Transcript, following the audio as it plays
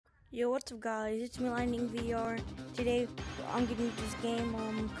Yo, what's up guys, it's me Lightning VR. Today I'm getting into this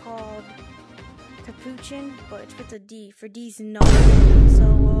game called Capuchin, but it's with a D, for D's no.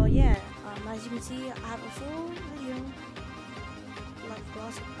 So yeah, as you can see I have a full video, like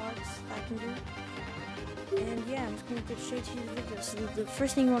lots of parts I can do. And yeah, I'm just gonna get straight to the video. So the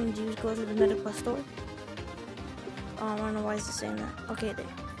first thing you want to do is go to the MetaQuest store. I don't know why it's saying that. Okay, there.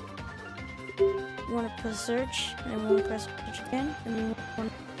 You want to press search, and then you want to press search again, and then you want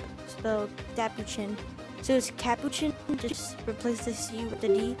to spell Capuchin. So it's Capuchin, just replace the C with the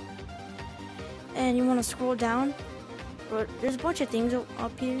D. And you want to scroll down, but there's a bunch of things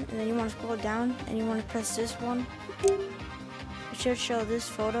up here, and then you want to scroll down, and you want to press this one. It should show this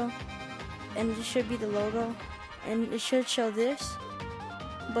photo, and it should be the logo, and it should show this,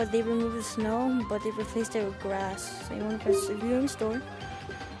 but they removed the snow, but they replaced it with grass. So you want to press view in store,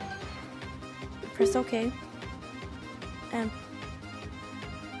 press OK, and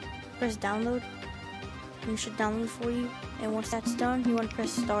press download, and it should download for you. And once that's done, you want to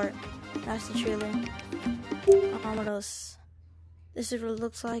press start. That's the trailer. What else? This is what it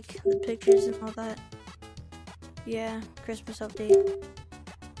looks like, the pictures and all that. Yeah, Christmas update.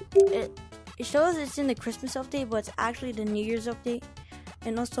 It shows it's in the Christmas update, but it's actually the New Year's update.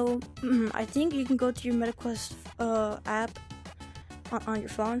 And also, I think you can go to your MetaQuest app on your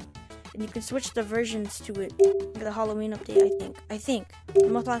phone, and you can switch the versions to it for the Halloween update. I think.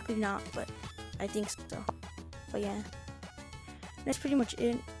 Most likely not, but I think so. But yeah, that's pretty much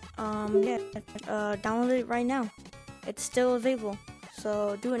it. Download it right now. It's still available,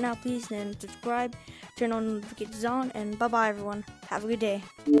 so do it now, please. And subscribe, turn on notifications on, and bye bye everyone. Have a good day.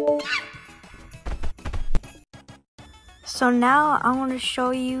 So now I want to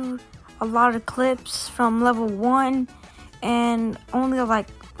show you a lot of clips from level 1, and only like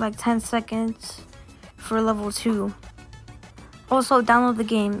 10 seconds for level 2. Also download the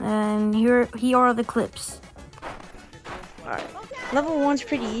game, and here are the clips. Alright, level 1's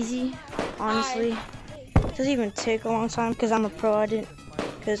pretty easy, honestly. It doesn't even take a long time because I'm a pro at it.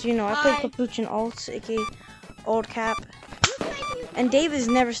 Because, you know, I play Capuchin alts, aka Old Cap. And Dave is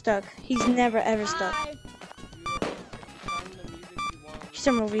never stuck. He's never ever stuck. Just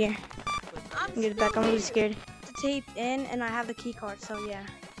come over here. Get it back, I'm really scared. The tape in, and I have the key card, so yeah.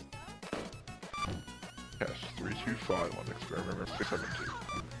 Yes, 325 on experiment 672.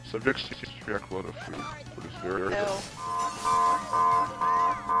 Subjects to react load of food, but it's very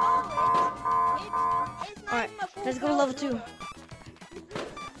Alright, let's go to level 2.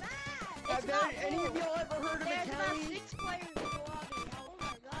 Any of y'all ever heard of Kelly?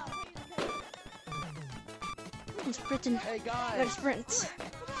 I'm sprinting. Hey guys. I gotta sprint.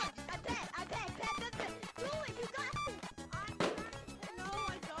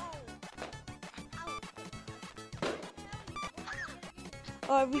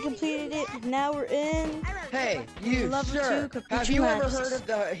 Alright, we completed it. Now we're in. Hey, you, level sir. 2 Have you ever Capuchin. heard of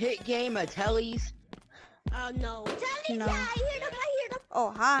the hit game of Telly's? No. No.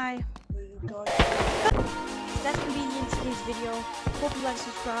 Oh, hi. That's gonna be the end of today's video. Hope you like,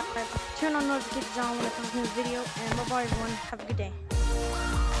 subscribe, turn on notifications on when I post a new video, and bye bye everyone. Have a good day.